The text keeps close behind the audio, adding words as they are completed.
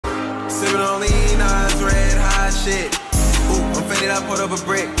Sipping on lean, eyes red hot shit. Ooh, I'm faded, I put up a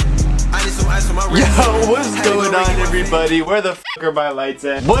brick. I need some ice on my wrist. Yo, what's going on, everybody? Where the f are my lights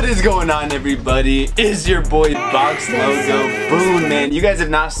at? What is going on, everybody? It's your boy Box Logo. Boom, man. You guys have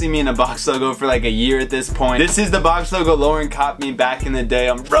not seen me in a box logo for like a year at this point. This is the box logo Lauren caught me back in the day.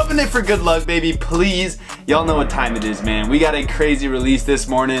 I'm rubbing it for good luck, baby. Please. Y'all know what time it is, man. We got a crazy release this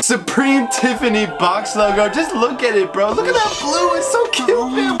morning. Supreme Tiffany box logo. Just look at it, bro. Look at that blue. It's so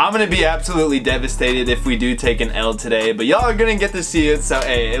cute, man. I'm gonna be absolutely devastated if we do take an L today, but y'all are gonna get to see it, so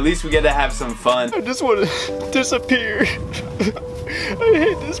hey, at least we get to have some fun. I just want to disappear. I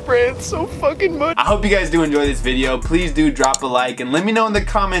hate this brand so fucking much. I hope you guys do enjoy this video. Please do drop a like and let me know in the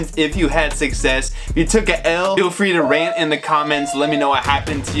comments if you had success. If you took a L, feel free to rant in the comments. Let me know what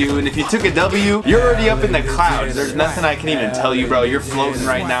happened to you. And if you took a W, you're already up in the clouds. There's nothing I can even tell you, bro. You're floating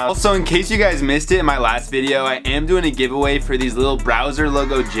right now. Also, in case you guys missed it in my last video, I am doing a giveaway for these little browser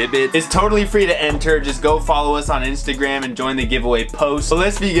logo gibbets. It's totally free to enter. Just go follow us on Instagram and join the giveaway post. So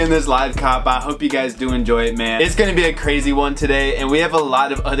let's begin this live cop. I hope you guys do enjoy it, man. It's gonna be a crazy one today, and we have a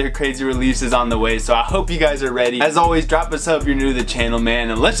lot of other crazy releases on the way, so I hope you guys are ready. As always, drop a sub if you're new to the channel, man,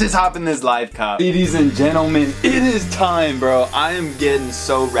 and let's just hop in this live cop. Ladies and gentlemen, it is time, bro. I am getting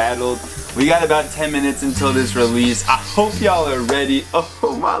so rattled. We got about 10 minutes until this release. I hope y'all are ready.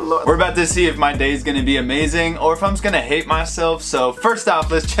 Oh my lord. We're about to see if my day is gonna be amazing or if I'm just gonna hate myself. So first off,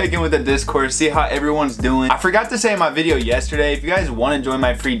 let's check in with the Discord, see how everyone's doing. I forgot to say in my video yesterday, if you guys want to join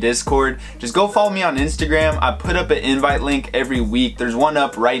my free Discord, just go follow me on Instagram. I put up an invite link every week. There's one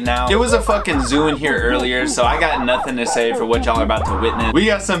up right now. It was a fucking zoo in here earlier, so I got nothing to say for what y'all are about to witness. We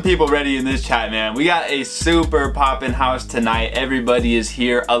got some people ready in this chat, man. We got a super poppin' house tonight. Everybody is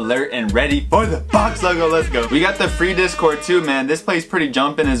here, alert and ready for the box logo. Let's go. We got the free Discord too, man. This place pretty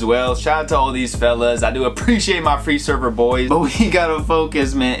jumping as well. Shout out to all these fellas. I do appreciate my free server boys, but we gotta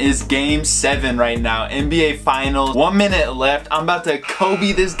focus, man. It's game 7 right now. NBA finals, 1 minute left. I'm about to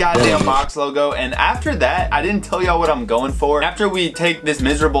Kobe this goddamn box logo, and after that, I didn't tell y'all what I'm going for. After we take this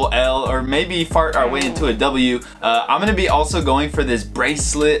miserable L or maybe fart our way into a W, I'm gonna be also going for this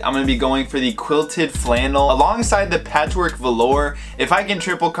bracelet. I'm gonna be going for the quilted flannel alongside the patchwork velour. If I can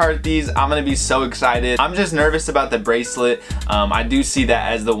triple cart these, I'm gonna be so excited. I'm just nervous about the bracelet. I do see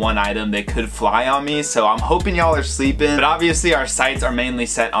that as the one item that could fly on me, so I'm hoping y'all are sleeping. But obviously our sights are mainly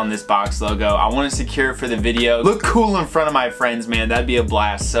set on this box logo. I want to secure it for the video. Look cool in front of my friends, man. That'd be a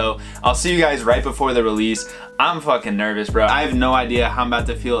blast. So I'll see you guys right before the release. I'm fucking nervous, bro. I have no idea how I'm about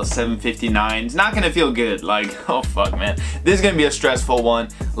to feel at 7:59. It's not gonna feel good. Like, oh fuck, man. This is gonna be a stressful one.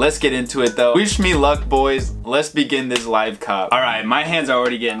 Let's get into it though. Wish me luck, boys. Let's begin this live cop. All right, my hands are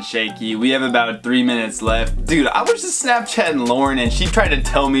already getting shaky. We have about 3 minutes left. Dude, I was just Snapchatting Lauren and she tried to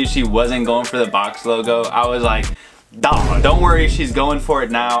tell me she wasn't going for the box logo. I was like, dog, don't worry, she's going for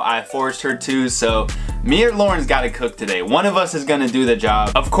it now. I forced her to, so me or Lauren's gotta cook today. One of us is gonna do the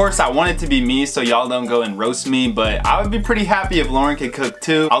job. Of course, I want it to be me so y'all don't go and roast me, but I would be pretty happy if Lauren could cook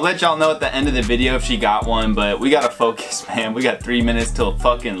too. I'll let y'all know at the end of the video if she got one, but we gotta focus, man. We got 3 minutes till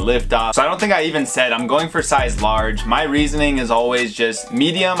fucking lift off. So I don't think I even said I'm going for size large. My reasoning is always just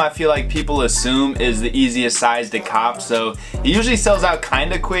medium. I feel like people assume is the easiest size to cop, so it usually sells out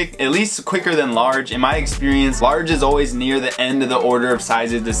kinda quick, at least quicker than large. In my experience, large is always near the end of the order of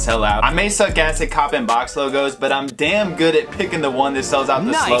sizes to sell out. I may suck ass at copping box logos, but I'm damn good at picking the one that sells out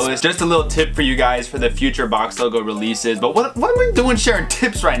the slowest. Just a little tip for you guys for the future box logo releases. But what are we doing sharing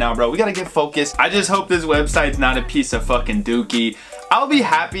tips right now, bro? We gotta get focused. I just hope this website's not a piece of fucking dookie. I'll be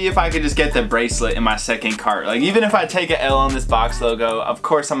happy if I could just get the bracelet in my second cart. Like, even if I take a L on this box logo, of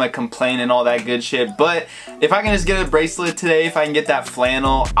course I'm gonna complain and all that good shit, but if I can just get a bracelet today, if I can get that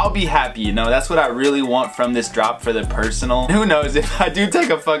flannel, I'll be happy, you know? That's what I really want from this drop for the personal. Who knows, if I do take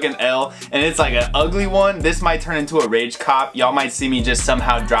a fucking L and it's like an ugly one, this might turn into a rage cop. Y'all might see me just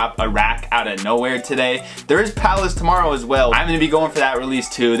somehow drop a rack out of nowhere today. There is Palace tomorrow as well. I'm gonna be going for that release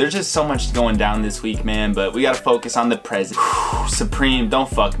too. There's just so much going down this week, man, but we gotta focus on the present. Supreme, don't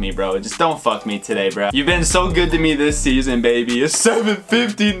fuck me, bro. Just don't fuck me today, bro. You've been so good to me this season, baby. It's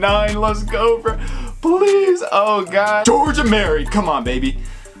 7:59. Let's go, bro. Please. Oh, God. Georgia Mary. Come on, baby.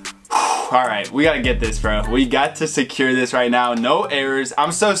 All right, we gotta get this, bro. We got to secure this right now. No errors.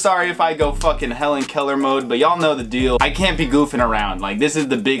 I'm so sorry if I go fucking Helen Keller mode, but y'all know the deal. I can't be goofing around. Like, this is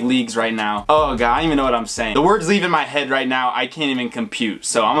the big leagues right now. Oh, God, I don't even know what I'm saying. The words leaving my head right now, I can't even compute.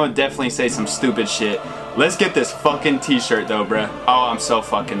 So I'm gonna definitely say some stupid shit. Let's get this fucking t-shirt, though, bro. Oh, I'm so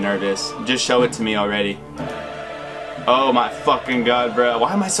fucking nervous. Just show it to me already. Oh my fucking God, bro.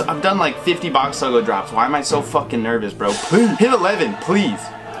 Why am I so... I've done like 50 box logo drops. Why am I so fucking nervous, bro? Please. Hit 11, please.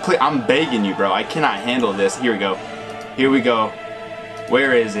 Please. I'm begging you, bro. I cannot handle this. Here we go. Here we go.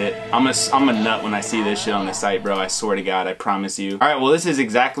 Where is it? I'm a nut when I see this shit on the site, bro. I swear to God, I promise you. All right, well, this is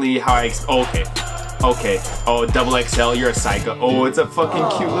exactly how I, okay. Oh, double XL, you're a psycho. Oh, it's a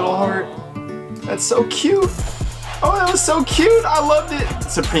fucking cute little heart. That's so cute. Oh, that was so cute. I loved it.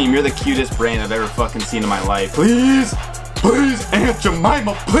 Supreme, you're the cutest brain I've ever fucking seen in my life. Please, Aunt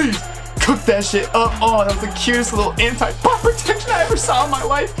Jemima, please. Cook that shit up. Oh, that was the cutest little anti-pop protection I ever saw in my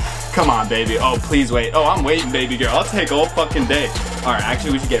life. Come on, baby. Oh, please wait. Oh, I'm waiting, baby girl. I'll take all fucking day. All right,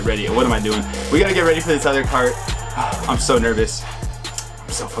 actually, we should get ready. What am I doing? We gotta get ready for this other cart. Oh, I'm so nervous. I'm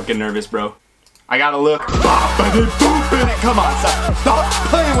so fucking nervous, bro. I gotta look. Come on, stop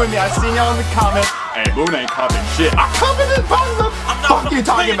playing with me. I seen y'all in the comments. Hey, Boone ain't copying shit. I'm copying what the fuck you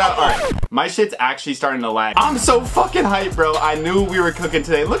talking about? All right, my shit's actually starting to lag. I'm so fucking hyped, bro. I knew we were cooking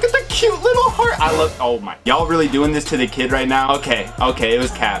today. Look at the cute little heart. I love, oh my. Y'all really doing this to the kid right now? Okay, it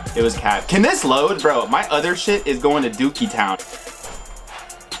was cap. It was cap. Can this load? Bro, my other shit is going to Dookie Town.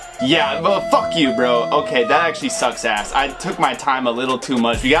 Yeah, but fuck you, bro. Okay, that actually sucks ass. I took my time a little too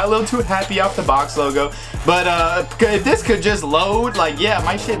much. We got a little too happy off the box logo. But if this could just load, like, yeah,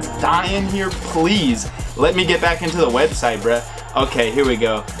 my shit's dying here. Please let me get back into the website, bruh. Okay, here we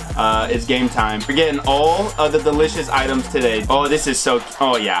go. It's game time. We're getting all of the delicious items today. Oh, this is so,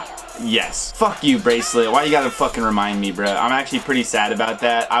 oh yeah. Yes. Fuck you, bracelet. Why you gotta fucking remind me, bro? I'm actually pretty sad about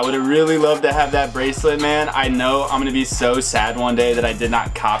that. I would have really loved to have that bracelet, man. I know I'm gonna be so sad one day that I did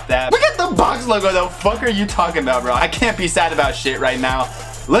not cop that. Look at the box logo, though. Fuck are you talking about, bro? I can't be sad about shit right now.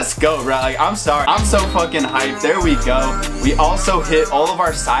 Let's go, bro. Like, I'm sorry. I'm so fucking hyped. There we go. We also hit all of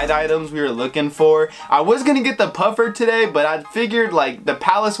our side items we were looking for. I was gonna get the puffer today, but I figured, like, the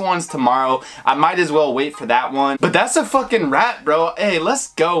palace one's tomorrow. I might as well wait for that one. But that's a fucking wrap, bro. Hey,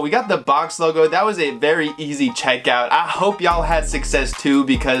 let's go. We got the box logo. That was a very easy checkout. I hope y'all had success too,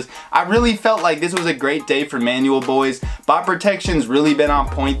 because I really felt like this was a great day for manual boys. Bot protection's really been on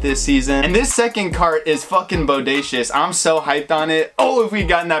point this season. And this second cart is fucking bodacious. I'm so hyped on it. Oh, if we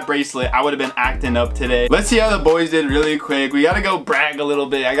gotten that bracelet, I would have been acting up today. Let's see how the boys did really quick. We gotta go brag a little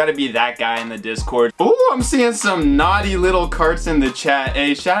bit. I gotta be that guy in the Discord. Oh, I'm seeing some naughty little carts in the chat.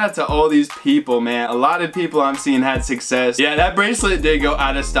 Hey, shout out to all these people, man. A lot of people I'm seeing had success. Yeah, that bracelet did go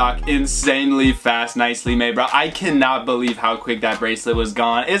out of stock insanely fast. Nicely made, bro. I cannot believe how quick that bracelet was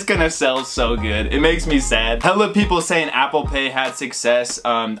gone. It's gonna sell so good. It makes me sad. Hella people saying Apple Pay had success.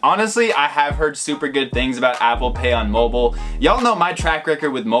 Honestly, I have heard super good things about Apple Pay on mobile. Y'all know my track record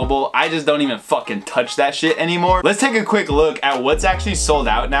with mobile. I just don't even fucking touch that shit anymore. Let's take a quick look at what's actually sold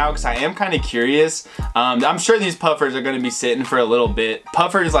out now, because I am kind of curious. I'm sure these puffers are going to be sitting for a little bit.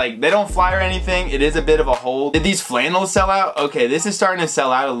 Puffers, like, they don't fly or anything. It is a bit of a hold. Did these flannels sell out? Okay, this is starting to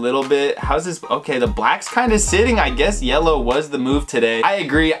sell out a little bit. How's this? Okay, the black's kind of sitting. I guess yellow was the move today. I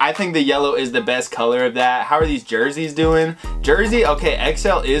agree. I think the yellow is the best color of that. How are these jerseys doing? Jersey, okay,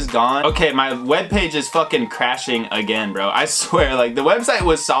 XL is gone. Okay, my webpage is fucking crashing again, bro. I swear, like, the website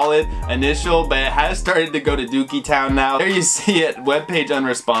was solid initial, but it has started to go to Dookie Town now. There you see it, webpage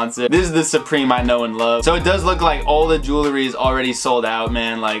unresponsive. This is the Supreme I know and love. So it does look like all the jewelry is already sold out,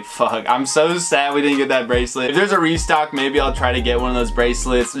 man. Like, fuck, I'm so sad we didn't get that bracelet. If there's a restock, maybe I'll try to get one of those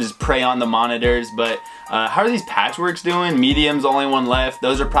bracelets, just prey on the monitors. But how are these patchworks doing? Medium's only one left.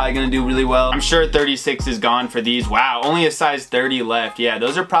 Those are probably gonna do really well. I'm sure 36 is gone for these. Wow, only a size 30 left. Yeah,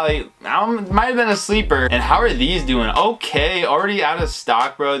 those are probably, might have been a sleeper. And how are these doing? Okay, already out of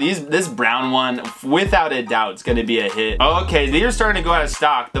stock, bro. This brown one, without a doubt, is gonna be a hit. Okay, these are starting to go out of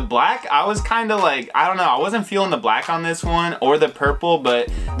stock. The black, I was kind of like, I don't know, I wasn't feeling the black on this one, or the purple, but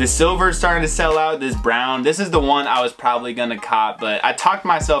the silver is starting to sell out. This brown, this is the one I was probably gonna cop, but I talked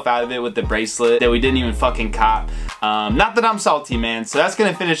myself out of it with the bracelet that we didn't even fucking cop. Not that I'm salty, man. So that's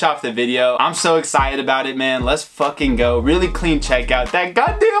gonna finish off the video. I'm so excited about it, man. Let's fucking go. Really clean checkout. That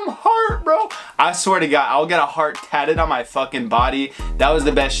goddamn heart, bro. I swear to God, I'll get a heart tatted on my fucking body. That was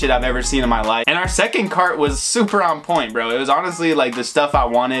the best shit I've ever seen in my life. And our second cart was super on point, bro. It was honestly like the stuff I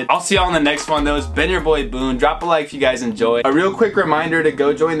wanted. I'll see y'all in the next one, though. It's been your boy Boone. Drop a like if you guys enjoyed. A real quick reminder to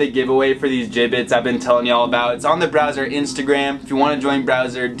go join the giveaway for these gibbets I've been telling y'all about. It's on the browser Instagram. If you want to join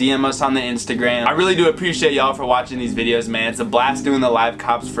browser, DM us on the Instagram. I really do appreciate y'all for watching these videos, man. It's a blast doing the live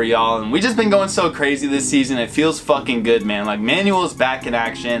cops for y'all, and we just been going so crazy this season. It feels fucking good, man. Like, manual's back in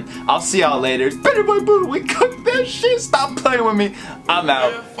action. I'll see y'all later. It's been your boy Boone. We cooked that shit. Stop playing with me. I'm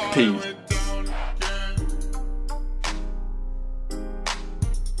out. Peace.